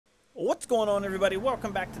What's going on, everybody?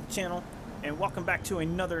 Welcome back to the channel and welcome back to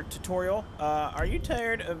another tutorial. Are you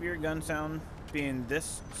tired of your gun sound being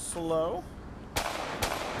this slow?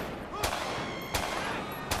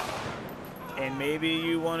 And maybe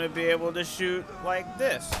you want to be able to shoot like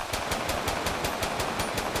this.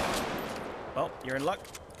 Well, you're in luck,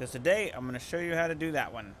 because today I'm going to show you how to do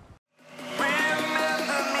that one.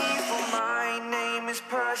 Remember me, for my name is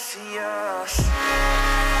Perseus.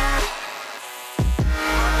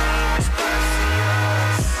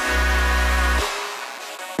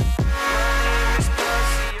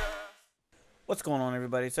 What's going on,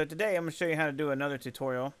 everybody? So today I'm going to show you how to do another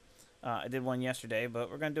tutorial. I did one yesterday, but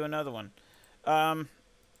we're going to do another one.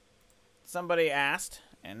 Somebody asked,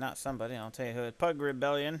 and not somebody, I'll tell you who, Pug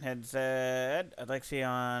Rebellion had said, I'd like to see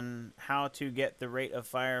on how to get the rate of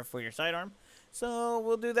fire for your sidearm. So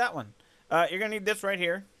we'll do that one. You're going to need this right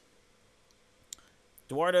here.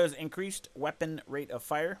 Duardo's Increased Weapon Rate of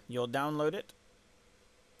Fire. You'll download it.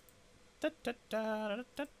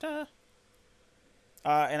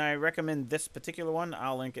 And I recommend this particular one.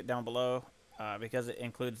 I'll link it down below because it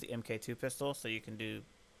includes the MK2 pistol, so you can do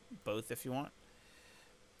both if you want.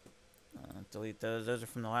 Delete those. Those are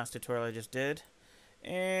from the last tutorial I just did.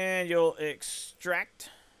 And you'll extract.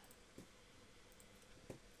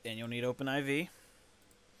 And you'll need OpenIV.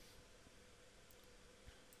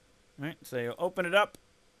 Alright, so you'll open it up.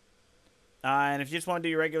 And if you just want to do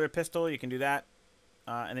your regular pistol, you can do that.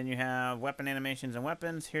 And then you have weapon animations and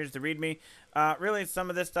weapons. Here's the README. Really, some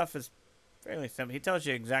of this stuff is fairly simple. He tells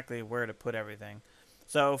you exactly where to put everything.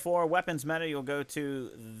 So for weapons meta, you'll go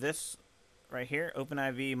to this right here.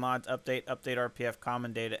 OpenIV, mods, update, update RPF,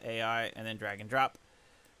 common data, AI, and then drag and drop.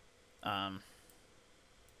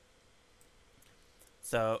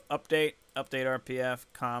 So update, update RPF,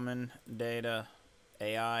 common data,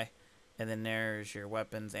 AI, and then there's your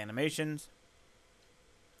weapons animations,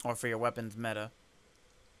 or for your weapons meta.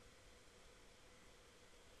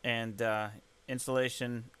 And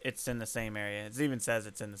installation, it's in the same area. It even says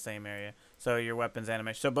it's in the same area. So your weapons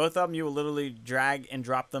animation. So both of them, you will literally drag and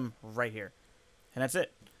drop them right here. And that's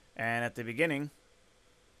it. And at the beginning,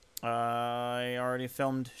 I already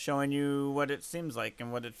filmed showing you what it seems like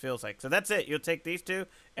and what it feels like. So that's it. You'll take these two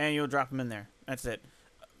and you'll drop them in there. That's it.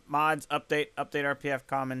 Mods, update, update RPF,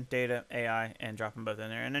 common, data, AI, and drop them both in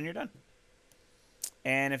there. And then you're done.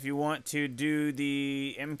 And if you want to do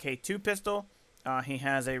the MK2 pistol, he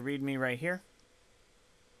has a README right here.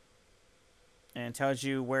 And tells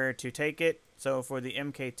you where to take it. So for the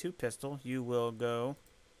MK2 pistol, you will go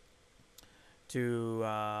to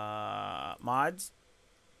mods,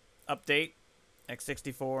 update,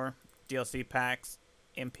 X64, DLC packs,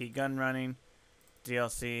 MP gun running,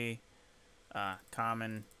 DLC,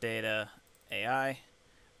 common data, AI.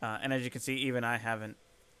 And as you can see, even I haven't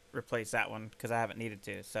replaced that one because I haven't needed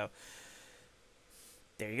to. So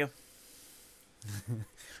there you go.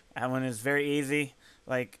 That one is very easy.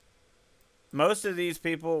 Like, most of these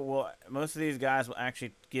guys will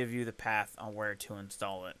actually give you the path on where to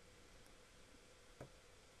install it.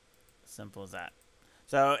 Simple as that.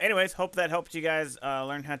 So anyways, hope that helped you guys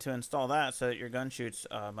learn how to install that so that your gun shoots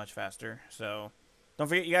much faster. So don't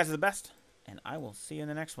forget, you guys are the best, and I will see you in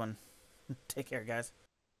the next one. Take care, guys.